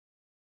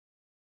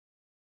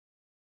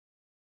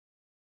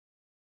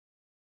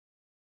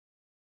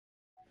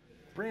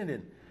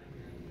Brandon.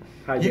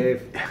 Hi,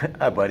 Dave.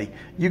 Hi, buddy.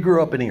 You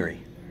grew up in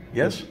Erie,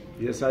 yes?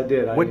 Yes, I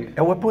did.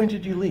 At what point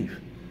did you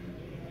leave?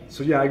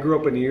 So yeah, I grew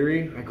up in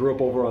Erie. I grew up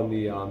over on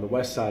the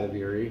west side of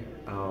Erie.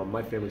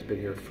 My family's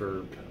been here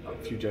for a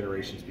few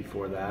generations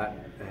before that.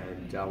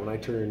 And when I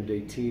turned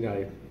 18,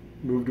 I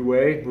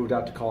moved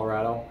out to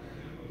Colorado,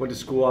 went to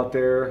school out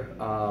there,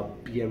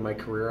 began my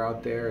career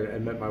out there,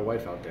 and met my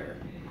wife out there.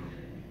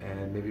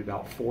 And maybe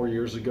about 4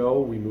 years ago,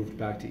 we moved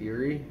back to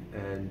Erie.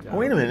 And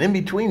wait a minute, in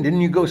between,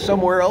 didn't you go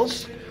somewhere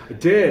else? I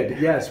did,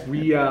 yes.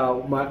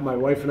 My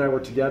wife and I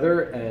were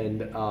together, and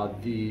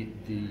the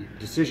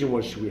decision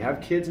was, should we have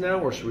kids now,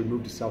 or should we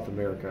move to South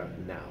America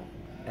now?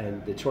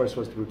 And the choice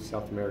was to move to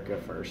South America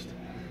first.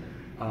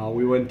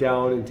 We went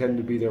down, intended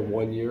to be there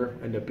 1 year,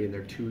 ended up being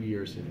there 2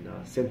 years in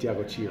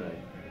Santiago, Chile.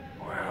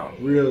 Wow.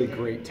 Really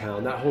great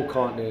town. That whole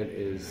continent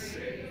is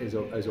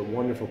a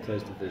wonderful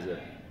place to visit.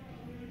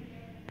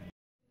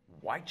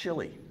 Why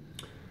Chile?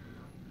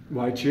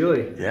 Why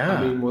Chile? Yeah.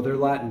 I mean, well, they're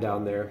Latin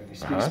down there. They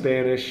speak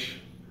Spanish.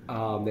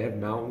 They have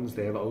mountains.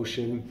 They have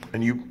ocean.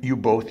 And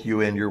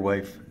you and your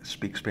wife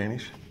speak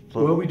Spanish?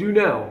 Well, we do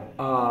now.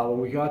 When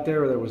we got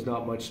there was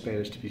not much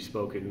Spanish to be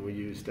spoken. We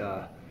used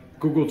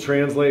Google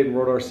Translate and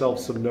wrote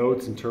ourselves some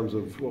notes in terms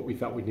of what we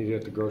thought we needed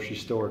at the grocery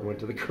store, and went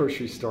to the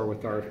grocery store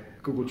with our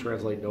Google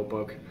Translate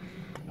notebook.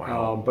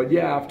 Wow. But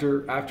yeah,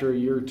 after a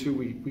year or two,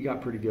 we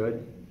got pretty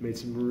good. Made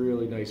some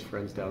really nice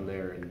friends down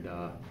there,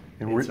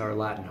 and it's our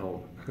Latin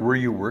home. Were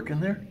you working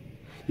there?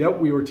 Yep,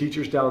 we were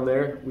teachers down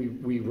there.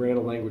 We ran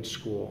a language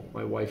school.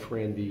 My wife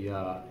ran the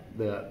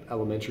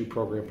elementary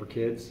program for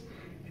kids,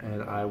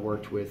 and I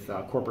worked with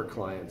corporate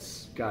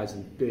clients, guys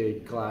in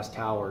big glass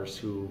towers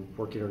who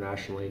work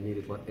internationally and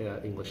needed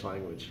English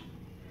language.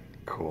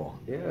 Cool.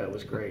 Yeah, it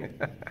was great.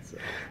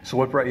 So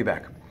what brought you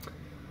back?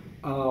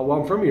 Well,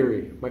 I'm from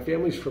Erie. My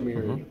family's from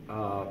Erie.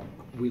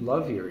 We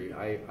love Erie.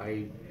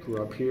 I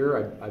grew up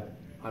here.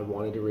 I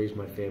wanted to raise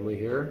my family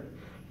here.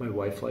 My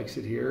wife likes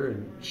it here,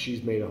 and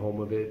she's made a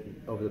home of it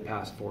over the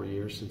past 4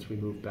 years since we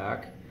moved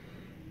back.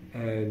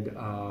 And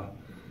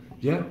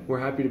yeah, we're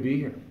happy to be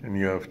here. And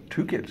you have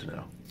 2 kids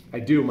now. I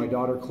do. My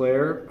daughter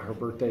Claire, her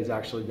birthday is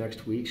actually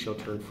next week. She'll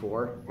turn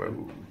 4.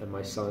 Whoa. And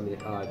my son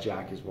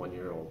Jack is 1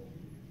 year old.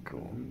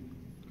 Cool.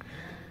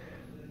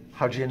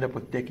 How'd you end up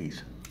with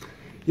Dickey's?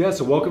 Yeah,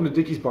 so welcome to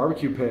Dickey's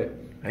Barbecue Pit.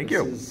 Thank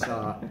you.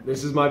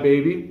 This is my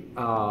baby.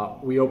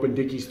 We opened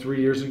Dickey's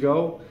 3 years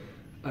ago,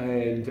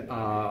 and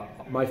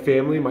my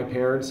family, my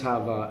parents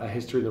have a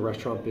history in the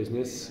restaurant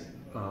business.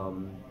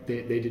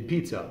 They did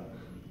pizza,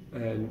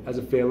 and as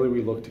a family,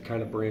 we looked to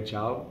kind of branch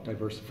out,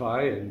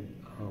 diversify, and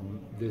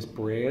this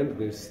brand,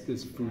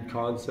 this food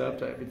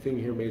concept, everything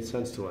here made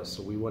sense to us.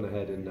 So we went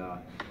ahead and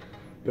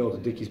built a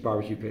Dickey's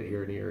Barbecue Pit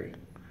here in Erie.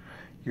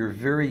 You're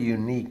very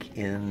unique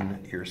in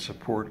your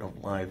support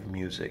of live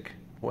music.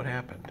 What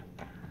happened?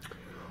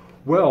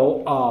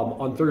 Well,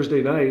 on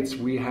Thursday nights,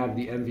 we have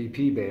the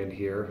MVP band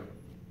here,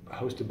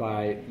 hosted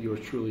by yours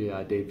truly,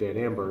 Dave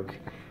VanAmburg.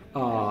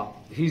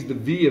 He's the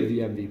V of the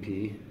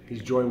MVP.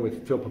 He's joined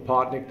with Phil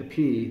Popotnick, the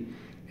P,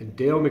 and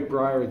Dale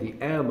McBrier,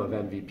 the M of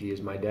MVP,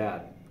 is my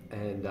dad.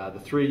 And the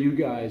 3 of you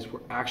guys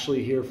were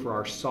actually here for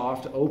our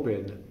soft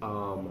open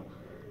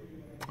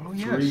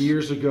 3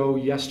 years ago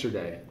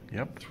yesterday.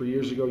 Yep. 3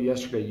 years ago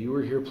yesterday, you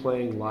were here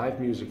playing live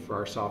music for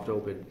our soft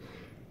open.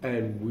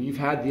 And we've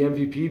had the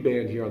MVP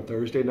band here on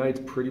Thursday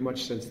nights pretty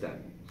much since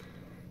then.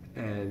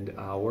 And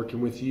working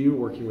with you,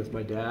 working with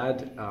my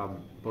dad,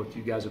 both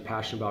you guys are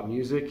passionate about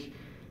music.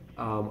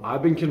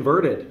 I've been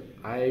converted.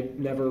 I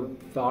never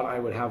thought I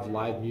would have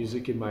live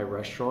music in my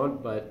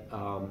restaurant, but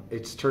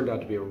it's turned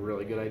out to be a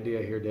really good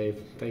idea here, Dave.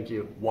 Thank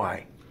you.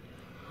 Why?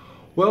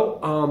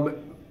 Well,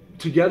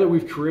 together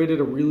we've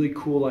created a really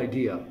cool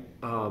idea.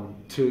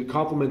 To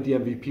complement the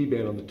MVP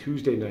band on the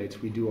Tuesday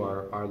nights, we do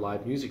our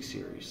live music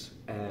series.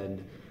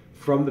 And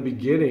from the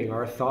beginning,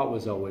 our thought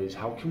was always,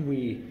 how can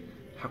we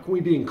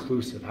be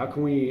inclusive? How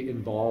can we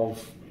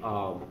involve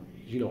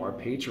our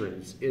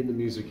patrons in the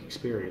music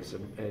experience?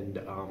 And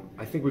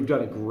I think we've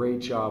done a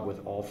great job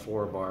with all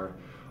 4 of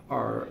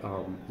our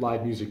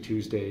live music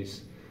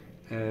Tuesdays,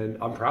 and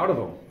I'm proud of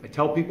them. I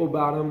tell people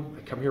about them.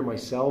 I come here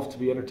myself to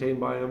be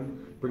entertained by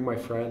them, bring my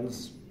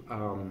friends.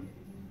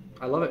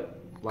 I love it.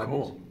 Live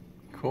music.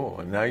 Cool.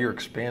 And now you're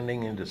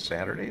expanding into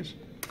Saturdays?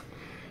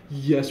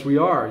 Yes, we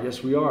are.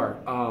 Yes, we are.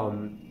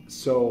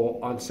 So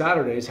on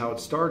Saturdays, how it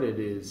started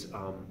is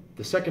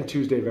the second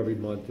Tuesday of every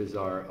month is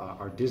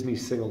our Disney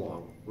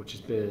sing-along, which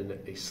has been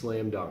a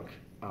slam dunk.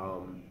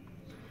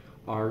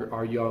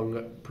 Our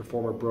young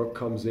performer Brooke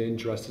comes in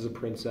dressed as a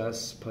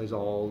princess, plays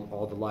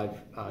all the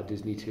live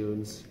Disney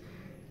tunes,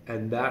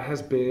 and that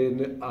has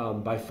been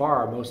by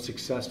far our most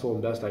successful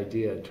and best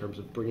idea in terms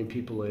of bringing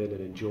people in and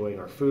enjoying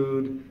our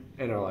food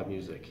and our live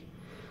music.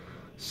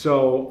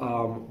 So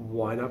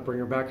why not bring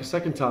her back a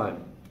second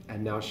time?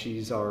 And now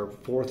she's our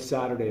 4th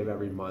Saturday of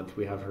every month.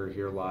 We have her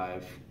here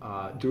live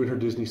doing her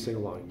Disney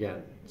sing-along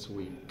again. So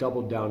we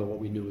doubled down on what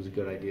we knew was a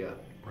good idea.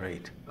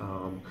 Right.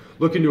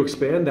 Looking to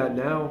expand that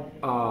now.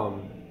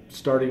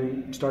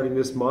 starting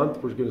this month,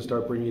 we're going to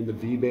start bringing the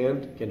V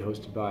Band, again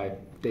hosted by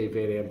Dave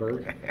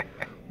VanAmburg.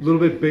 A little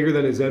bit bigger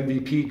than his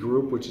MVP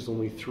group, which is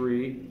only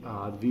 3.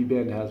 The V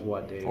Band has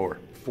what, Dave? 4.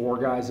 4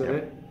 guys in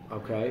it.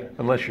 Okay.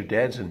 Unless your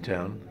dad's in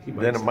town,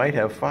 then it might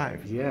have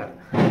 5. Yeah.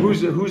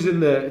 Who's in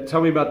the?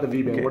 Tell me about the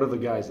V Band. Okay. What are the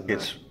guys in there?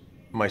 It's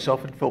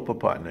myself and Phil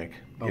Popotnik.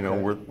 You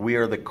know, we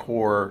are the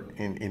core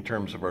in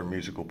terms of our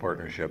musical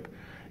partnership,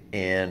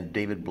 and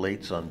David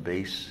Blates on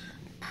bass,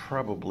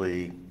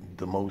 probably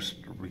the most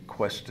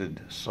requested,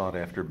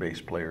 sought-after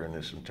bass player in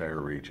this entire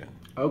region.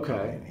 Okay.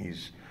 I mean,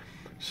 he's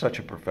such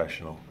a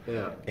professional.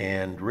 Yeah.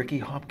 And Ricky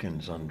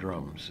Hopkins on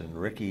drums, and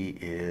Ricky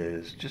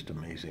is just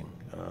amazing.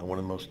 One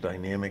of the most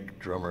dynamic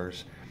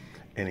drummers,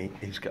 and he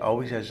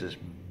always has this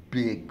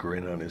big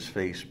grin on his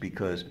face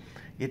because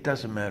it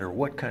doesn't matter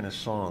what kind of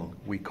song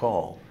we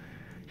call,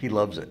 he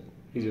loves it.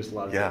 He just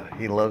loves it. Yeah,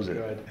 he loves it.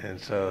 Good.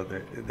 And so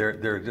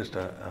they're just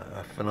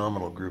a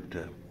phenomenal group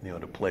to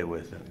play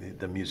with.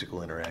 The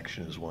musical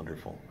interaction is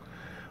wonderful.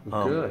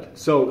 Good.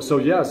 So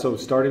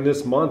starting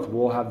this month,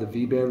 we'll have the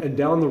V Band, and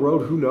down the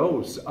road, who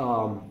knows?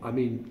 I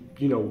mean,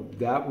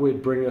 that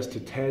would bring us to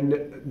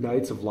 10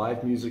 nights of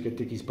live music at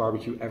Dickey's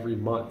Barbecue every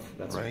month.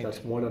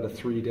 That's 1 out of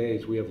 3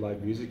 days we have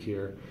live music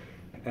here,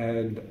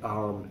 and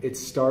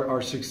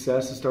our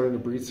success is starting to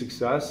breed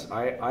success.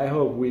 I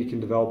hope we can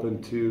develop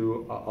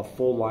into a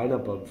full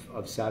lineup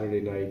of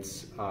Saturday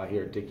nights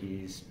here at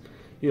Dickey's,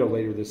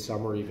 later this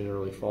summer, even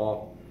early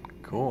fall.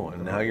 Cool.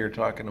 And now you're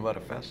talking about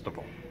a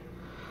festival.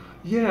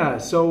 Yeah,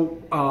 so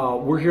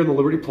we're here in the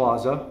Liberty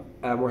Plaza,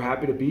 and we're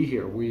happy to be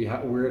here.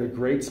 We're in a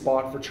great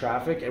spot for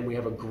traffic, and we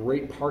have a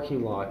great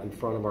parking lot in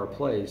front of our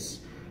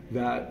place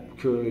that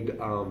could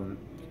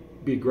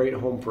be a great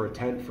home for a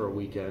tent for a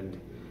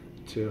weekend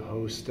to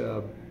host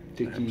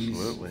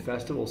Dickey's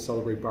festival,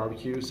 celebrate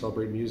barbecue,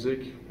 celebrate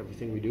music,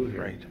 everything we do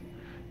here. Right.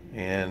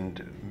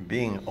 And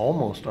being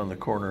almost on the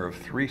corner of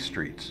 3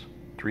 streets,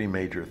 3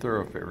 major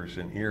thoroughfares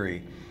in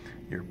Erie,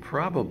 you're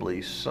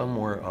probably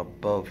somewhere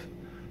above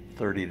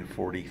 30 to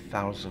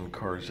 40,000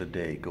 cars a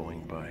day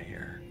going by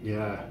here.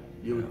 Yeah,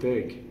 you would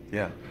think.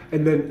 Yeah.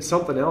 And then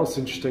something else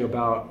interesting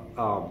about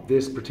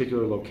this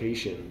particular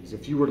location is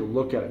if you were to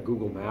look at a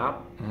Google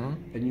map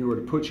and you were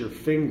to put your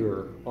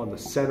finger on the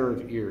center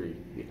of Erie,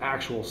 the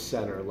actual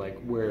center,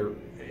 like where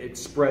it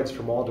spreads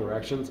from all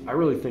directions, I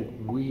really think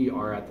we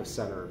are at the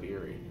center of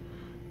Erie.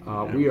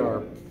 We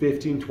are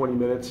 15, 20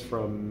 minutes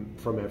from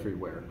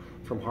everywhere.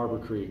 From Harbor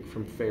Creek,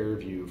 from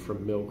Fairview,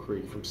 from Mill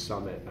Creek, from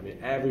Summit. I mean,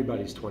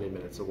 everybody's 20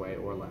 minutes away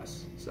or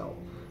less. So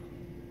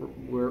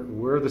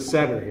we're the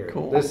center here.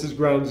 Cool. This is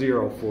ground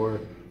zero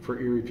for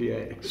Erie,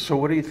 PA. So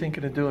what are you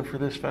thinking of doing for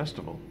this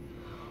festival?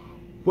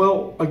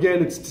 Well,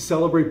 again, it's to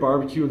celebrate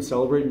barbecue and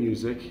celebrate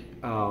music.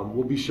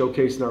 We'll be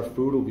showcasing our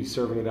food. We'll be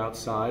serving it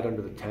outside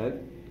under the tent.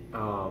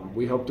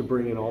 We hope to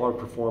bring in all our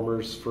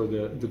performers for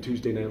the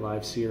Tuesday Night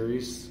Live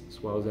series,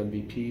 as well as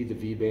MVP, the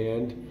V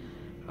Band.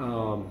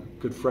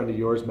 Good friend of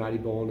yours, Matty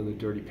Boland of the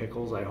Dirty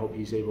Pickles. I hope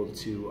he's able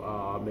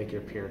to make an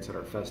appearance at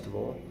our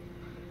festival.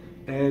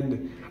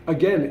 And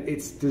again,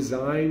 it's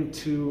designed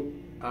to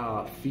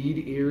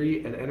feed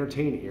Erie and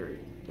entertain Erie.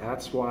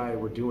 That's why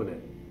we're doing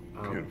it.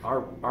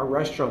 Our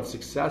restaurant's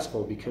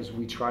successful because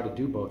we try to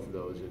do both of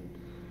those. And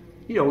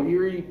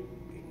Erie,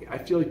 I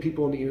feel like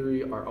people in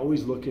Erie are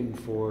always looking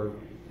for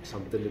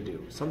something to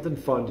do, something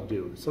fun to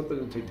do, something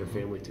to take their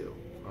family to.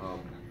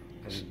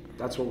 And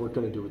that's what we're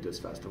going to do with this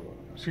festival.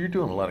 So you're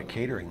doing a lot of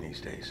catering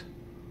these days.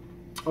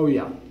 Oh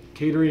yeah,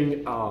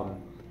 catering.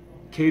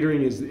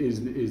 Catering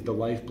is the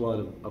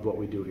lifeblood of what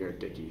we do here at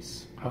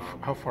Dickey's.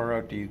 How far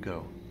out do you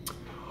go?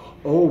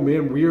 Oh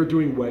man, we are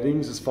doing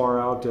weddings as far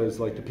out as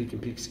like the Peak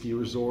and Peak ski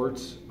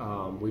resorts.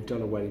 We've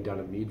done a wedding down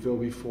in Meadville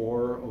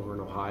before, over in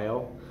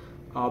Ohio.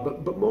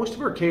 But most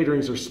of our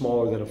caterings are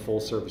smaller than a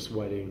full service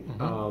wedding.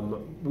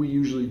 We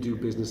usually do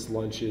business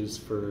lunches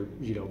for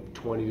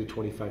 20 to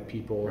 25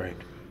 people. Right.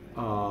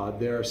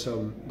 There are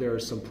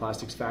some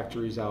plastics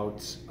factories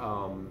out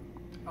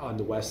on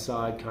the west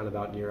side, kind of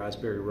out near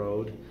Asbury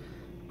Road.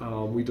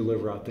 We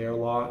deliver out there a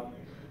lot.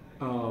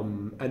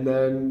 And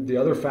then the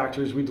other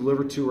factories we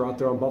deliver to are out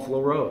there on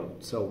Buffalo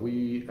Road. So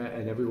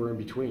and everywhere in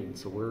between.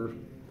 So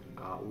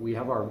we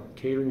have our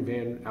catering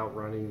van out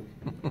running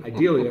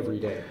ideally every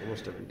day,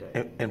 almost every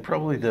day. And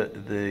probably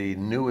the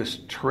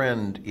newest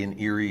trend in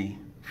Erie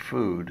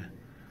food,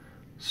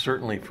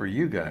 certainly for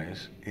you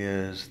guys,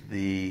 is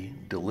the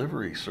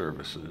delivery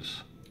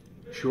services.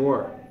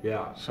 Sure,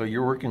 yeah. So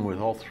you're working with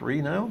all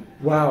 3 now?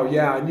 Wow,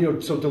 yeah.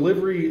 And, so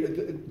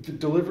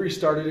delivery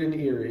started in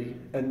Erie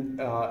and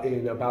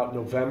in about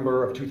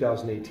November of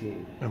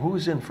 2018. And who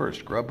was in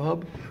first,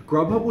 Grubhub?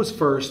 Grubhub was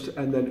first,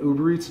 and then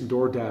Uber Eats and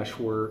DoorDash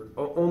were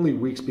only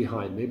weeks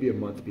behind, maybe a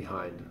month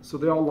behind. So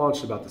they all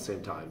launched about the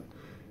same time.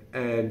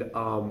 And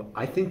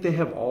I think they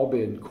have all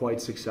been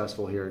quite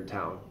successful here in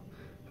town.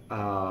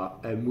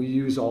 And we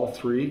use all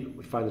 3.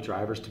 We find the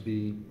drivers to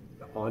be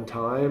on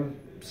time,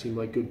 seem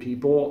like good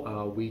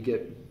people. We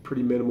get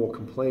pretty minimal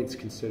complaints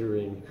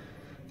considering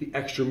the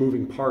extra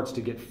moving parts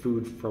to get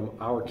food from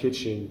our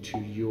kitchen to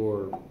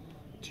your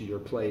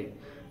plate.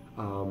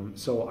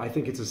 So I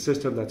think it's a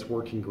system that's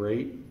working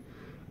great.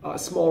 A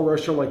small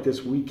restaurant like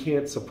this, we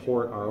can't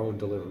support our own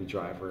delivery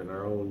driver and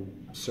our own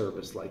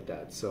service like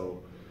that.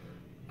 So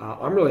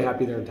I'm really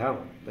happy they're in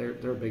town.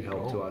 They're a big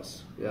help to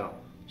us. Yeah.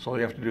 So all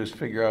you have to do is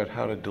figure out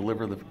how to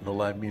deliver the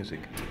live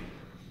music.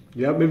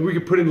 Yeah, maybe we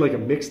could put in like a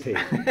mixtape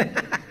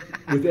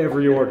with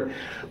every order.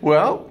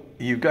 Well,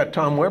 you've got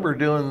Tom Weber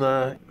doing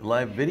the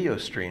live video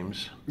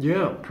streams.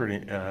 Yeah.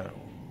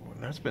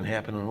 That's been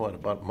happening, what,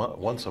 about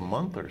once a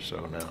month or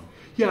so now?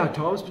 Yeah,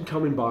 Tom's been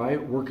coming by,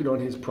 working on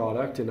his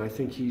product, and I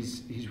think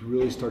he's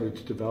really started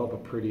to develop a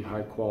pretty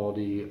high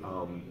quality,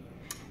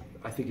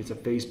 I think it's a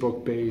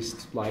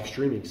Facebook-based live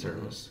streaming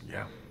service.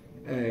 Yeah.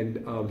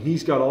 And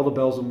he's got all the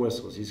bells and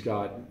whistles. He's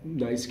got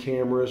nice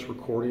cameras,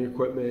 recording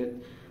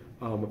equipment,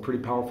 a pretty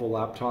powerful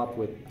laptop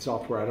with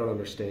software I don't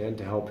understand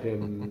to help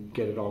him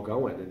get it all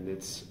going. And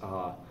it's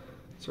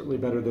certainly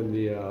better than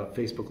the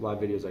Facebook live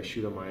videos I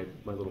shoot on my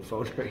little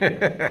phone right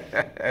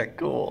now.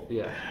 Cool.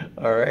 Yeah.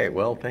 All right.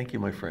 Well, thank you,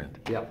 my friend.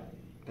 Yeah.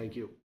 Thank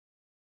you.